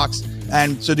toolbox.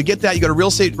 And so to get that, you go to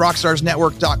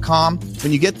realestaterockstarsnetwork.com.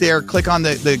 When you get there, click on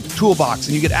the toolbox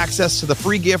and you get access to the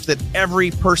free gift that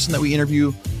every person that we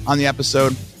interview on the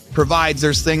episode provides.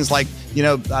 There's things like,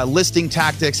 listing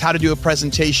tactics, how to do a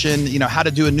presentation, how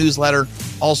to do a newsletter,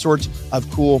 all sorts of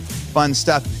cool, fun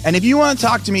stuff. And if you want to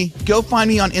talk to me, go find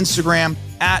me on Instagram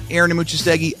at Aaron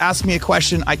Amuchastegui. Ask me a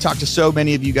question. I talk to so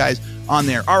many of you guys on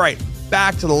there. All right,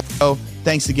 back to the show.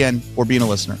 Thanks again for being a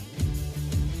listener.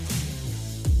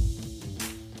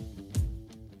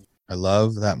 I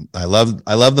love that. I love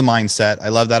the mindset. I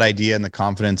love that idea and the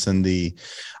confidence and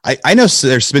I know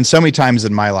there's been so many times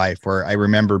in my life where I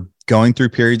remember going through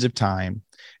periods of time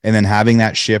and then having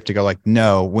that shift to go like,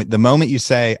 no, the moment you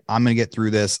say, I'm going to get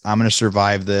through this, I'm going to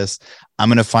survive this, I'm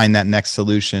going to find that next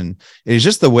solution. It is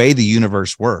just the way the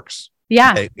universe works.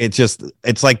 Yeah.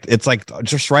 It's like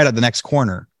just right at the next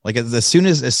corner. Like as soon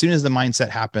as the mindset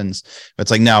happens,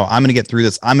 it's like, no, I'm going to get through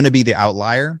this. I'm going to be the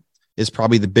outlier. Is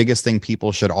probably the biggest thing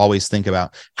people should always think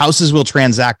about. Houses will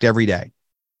transact every day.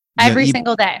 Every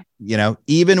single day.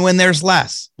 Even when there's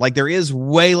less, like there is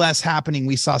way less happening.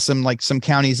 We saw some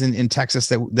counties in Texas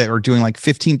that are doing like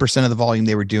 15% of the volume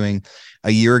they were doing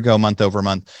a year ago, month over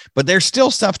month, but there's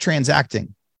still stuff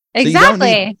transacting.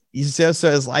 Exactly.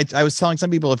 I was telling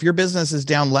some people, if your business is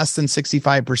down less than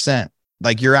 65%,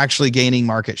 like you're actually gaining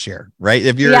market share, right?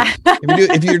 If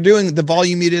you're doing the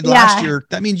volume you did last year,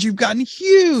 that means you've gotten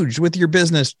huge with your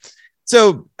business.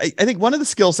 So I think one of the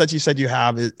skill sets you said you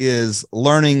have is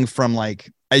learning from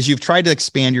as you've tried to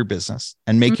expand your business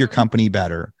and make your company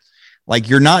better. Like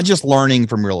you're not just learning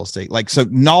from real estate. So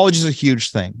knowledge is a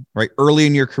huge thing, right? Early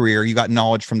in your career, you got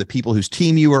knowledge from the people whose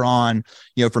team you were on,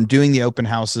 from doing the open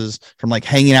houses, from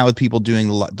hanging out with people doing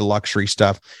the luxury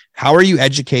stuff. How are you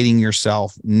educating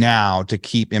yourself now to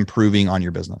keep improving on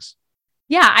your business?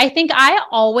 Yeah, I think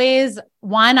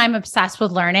I'm obsessed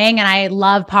with learning and I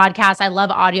love podcasts. I love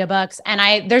audiobooks.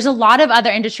 And there's a lot of other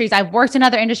industries. I've worked in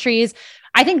other industries.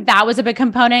 I think that was a big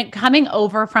component coming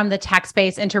over from the tech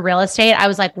space into real estate. I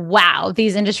was like, wow,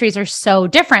 these industries are so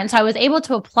different. So I was able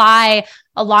to apply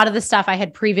a lot of the stuff I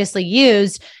had previously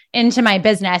used into my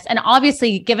business. And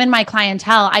obviously, given my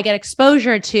clientele, I get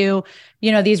exposure to,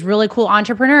 these really cool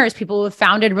entrepreneurs, people who have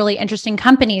founded really interesting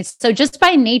companies. So just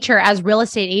by nature, as real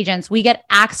estate agents, we get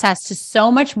access to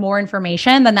so much more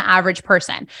information than the average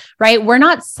person, right? We're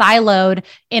not siloed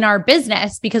in our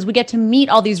business because we get to meet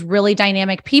all these really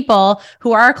dynamic people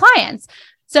who are our clients.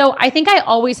 So I think I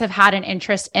always have had an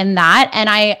interest in that. And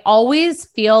I always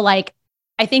feel like,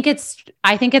 I think it's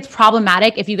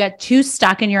problematic if you get too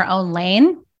stuck in your own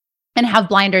lane and have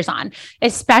blinders on,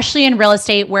 especially in real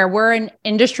estate where we're an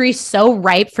industry so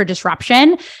ripe for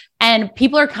disruption and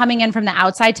people are coming in from the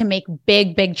outside to make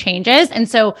big, big changes. And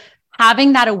so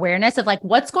having that awareness of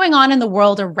what's going on in the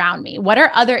world around me, what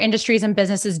are other industries and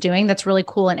businesses doing that's really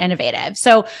cool and innovative.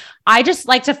 So I just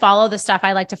like to follow the stuff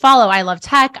I like to follow. I love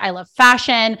tech. I love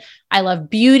fashion. I love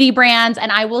beauty brands,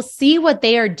 and I will see what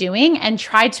they are doing and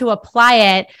try to apply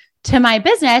it to my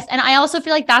business. And I also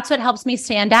feel like that's what helps me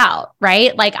stand out,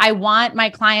 right? Like I want my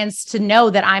clients to know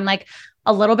that I'm like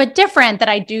a little bit different, that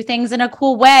I do things in a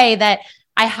cool way, that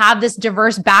I have this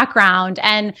diverse background.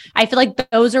 And I feel like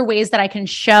those are ways that I can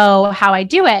show how I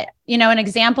do it. You know, an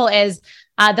example is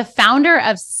the founder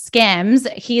of Skims.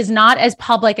 He is not as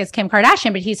public as Kim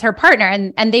Kardashian, but he's her partner.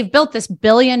 And they've built this $1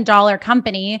 billion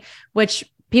company, which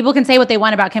people can say what they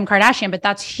want about Kim Kardashian, but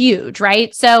that's huge,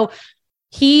 right? So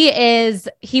he's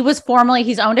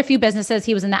owned a few businesses.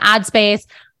 He was in the ad space.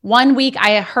 One week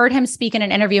I heard him speak in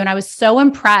an interview and I was so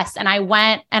impressed. And I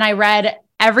went and I read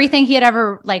everything he had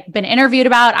ever like been interviewed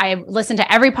about. I listened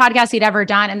to every podcast he'd ever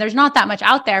done. And there's not that much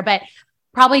out there, but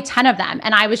probably 10 of them.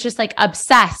 And I was just like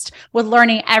obsessed with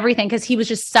learning everything because he was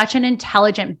just such an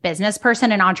intelligent business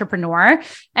person and entrepreneur.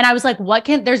 And I was like,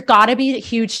 there's gotta be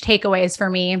huge takeaways for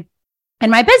me in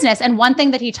my business. And one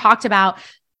thing that he talked about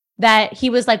that he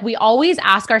was like, we always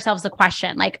ask ourselves the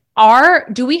question, like,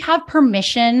 do we have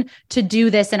permission to do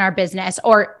this in our business?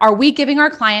 Or are we giving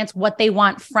our clients what they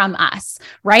want from us?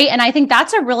 Right. And I think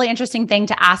that's a really interesting thing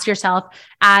to ask yourself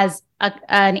as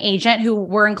an agent who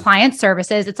we're in client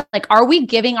services. It's like, are we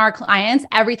giving our clients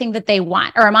everything that they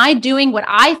want? Or am I doing what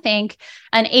I think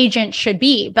an agent should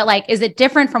be? But like, is it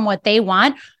different from what they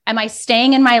want? Am I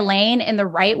staying in my lane in the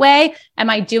right way? Am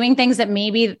I doing things that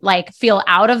maybe like feel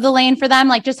out of the lane for them?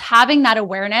 Like just having that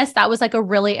awareness, that was like a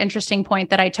really interesting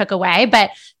point that I took away.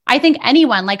 But I think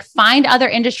anyone, like, find other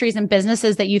industries and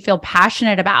businesses that you feel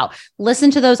passionate about,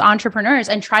 listen to those entrepreneurs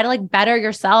and try to like better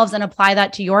yourselves and apply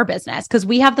that to your business. Cause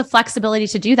we have the flexibility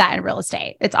to do that in real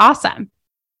estate. It's awesome.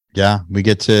 Yeah. We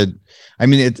get to, I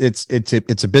mean,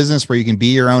 it's a business where you can be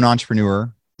your own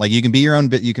entrepreneur. Like you can be your own,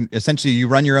 but you can essentially, you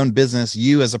run your own business.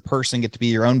 You as a person get to be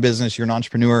your own business. You're an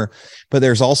entrepreneur, but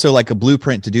there's also like a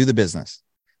blueprint to do the business.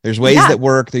 There's ways that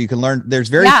work that you can learn. There's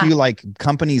very few like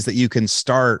companies that you can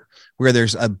start where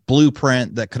there's a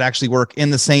blueprint that could actually work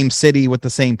in the same city with the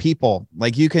same people.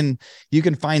 Like you can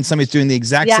find somebody who's doing the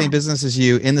exact same business as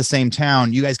you in the same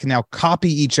town. You guys can now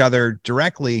copy each other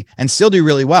directly and still do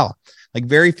really well. Like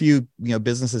very few,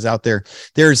 businesses out there.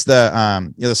 There's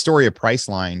the, the story of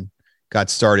Priceline got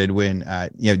started when,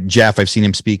 Jeff, I've seen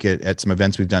him speak at some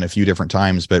events we've done a few different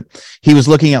times, but he was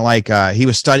looking at like, he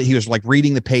was like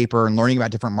reading the paper and learning about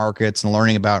different markets and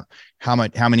learning about how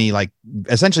many like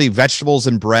essentially vegetables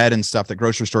and bread and stuff that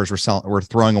grocery stores were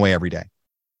throwing away every day.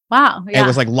 Wow. Yeah. And it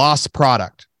was like lost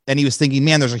product. And he was thinking,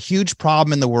 man, there's a huge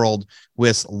problem in the world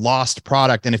with lost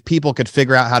product. And if people could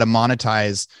figure out how to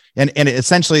monetize and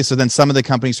essentially, so then some of the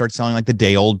companies start selling like the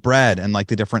day old bread and like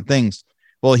the different things.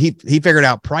 Well, he figured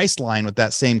out Priceline with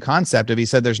that same concept of, he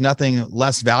said, there's nothing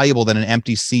less valuable than an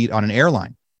empty seat on an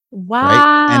airline. Wow.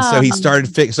 Right? And so he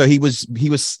started, so he was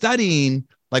studying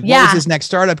like, what was his next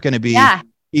startup going to be? Yeah.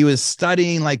 He was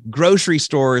studying like grocery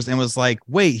stores and was like,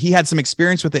 wait, he had some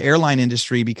experience with the airline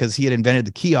industry because he had invented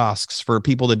the kiosks for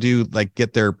people to do like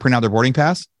print out their boarding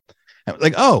pass. And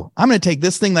like, oh, I'm going to take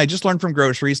this thing that I just learned from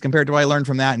groceries compared to what I learned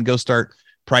from that and go start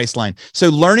Priceline. So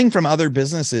learning from other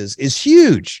businesses is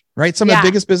huge, right? Some of the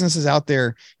biggest businesses out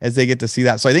there as they get to see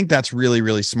that. So I think that's really,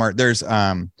 really smart. There's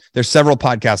several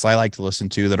podcasts I like to listen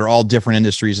to that are all different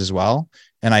industries as well.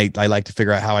 And I like to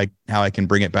figure out how I can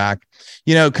bring it back,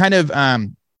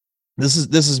 this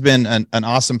has been an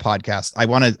awesome podcast. I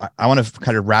want to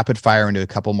kind of rapid fire into a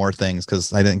couple more things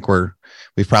because I think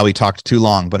we've probably talked too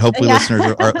long, but hopefully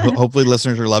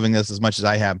listeners are loving this as much as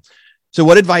I have. So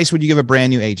what advice would you give a brand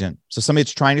new agent? So somebody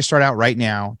that's trying to start out right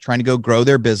now, trying to go grow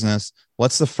their business.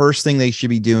 What's the first thing they should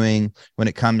be doing when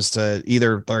it comes to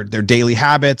either their daily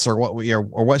habits or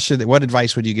what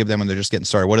advice would you give them when they're just getting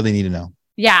started? What do they need to know?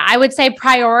 Yeah, I would say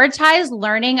prioritize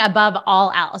learning above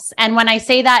all else. And when I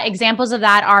say that, examples of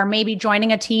that are maybe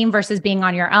joining a team versus being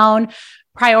on your own.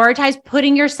 Prioritize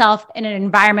putting yourself in an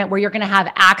environment where you're going to have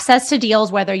access to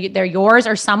deals, whether they're yours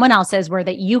or someone else's, where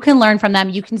that you can learn from them.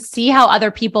 You can see how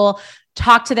other people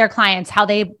talk to their clients, how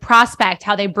they prospect,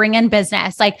 how they bring in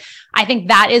business. Like, I think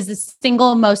that is the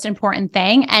single most important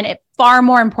thing, and it's far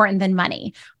more important than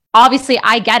money. Obviously,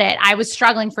 I get it. I was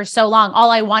struggling for so long.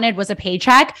 All I wanted was a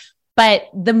paycheck. But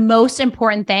the most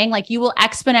important thing, like, you will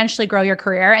exponentially grow your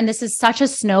career. And this is such a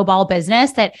snowball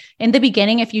business that in the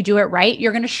beginning, if you do it right,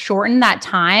 you're going to shorten that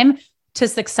time to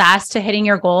success, to hitting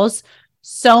your goals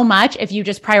so much. If you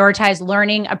just prioritize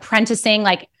learning, apprenticing,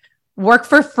 like work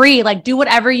for free, like do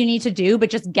whatever you need to do, but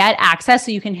just get access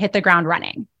so you can hit the ground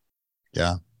running.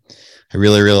 Yeah. I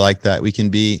really, really like that.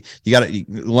 You got to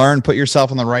learn, put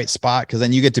yourself in the right spot, because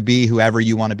then you get to be whoever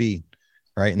you want to be.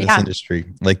 Right. In this industry,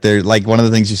 like one of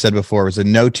the things you said before was that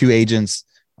no two agents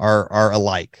are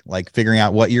alike, like figuring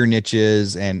out what your niche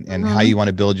is and how you want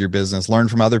to build your business, learn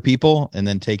from other people, and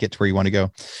then take it to where you want to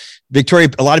go. Victoria,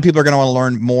 a lot of people are going to want to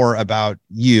learn more about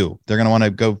you. They're going to want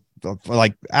to go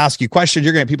like ask you questions.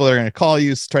 You're going to have people that are going to call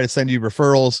you, try to send you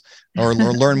referrals or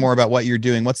learn more about what you're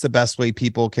doing. What's the best way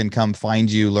people can come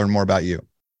find you, learn more about you?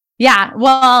 Yeah.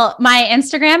 Well, my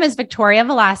Instagram is Victoria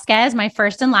Velazquez, my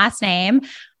first and last name.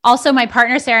 Also, my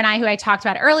partner, Sarah, and I, who I talked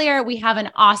about earlier, we have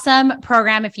an awesome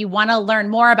program. If you want to learn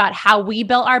more about how we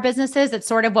built our businesses, it's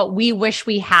sort of what we wish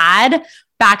we had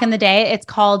back in the day. It's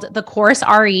called the Course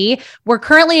RE. We're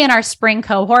currently in our spring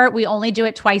cohort. We only do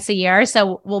it twice a year.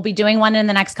 So we'll be doing one in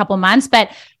the next couple of months.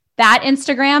 But that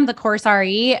Instagram, the Course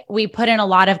RE, we put in a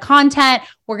lot of content.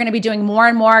 We're going to be doing more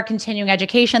and more continuing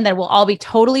education that will all be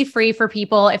totally free for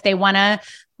people if they want to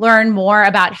learn more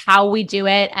about how we do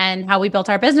it and how we built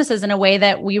our businesses in a way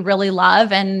that we really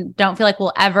love and don't feel like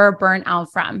we'll ever burn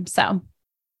out from. So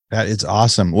that is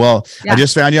awesome. Well, I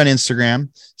just found you on Instagram.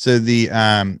 So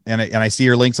and I see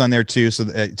your links on there too. So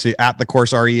to at the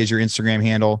Course RE is your Instagram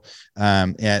handle,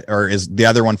 or is the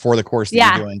other one for the course that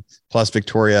you're doing, plus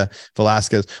Victoria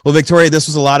Velazquez. Well, Victoria, this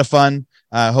was a lot of fun.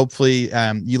 Hopefully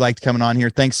you liked coming on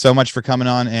here. Thanks so much for coming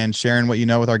on and sharing what you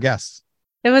know with our guests.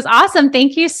 It was awesome.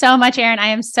 Thank you so much, Aaron. I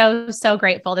am so, so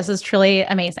grateful. This was truly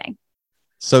amazing.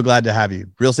 So glad to have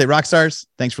you. Real Estate Rockstars,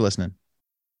 thanks for listening.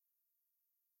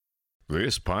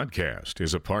 This podcast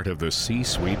is a part of the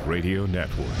C-Suite Radio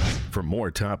Network. For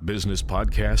more top business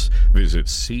podcasts, visit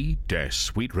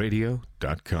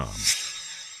c-suiteradio.com.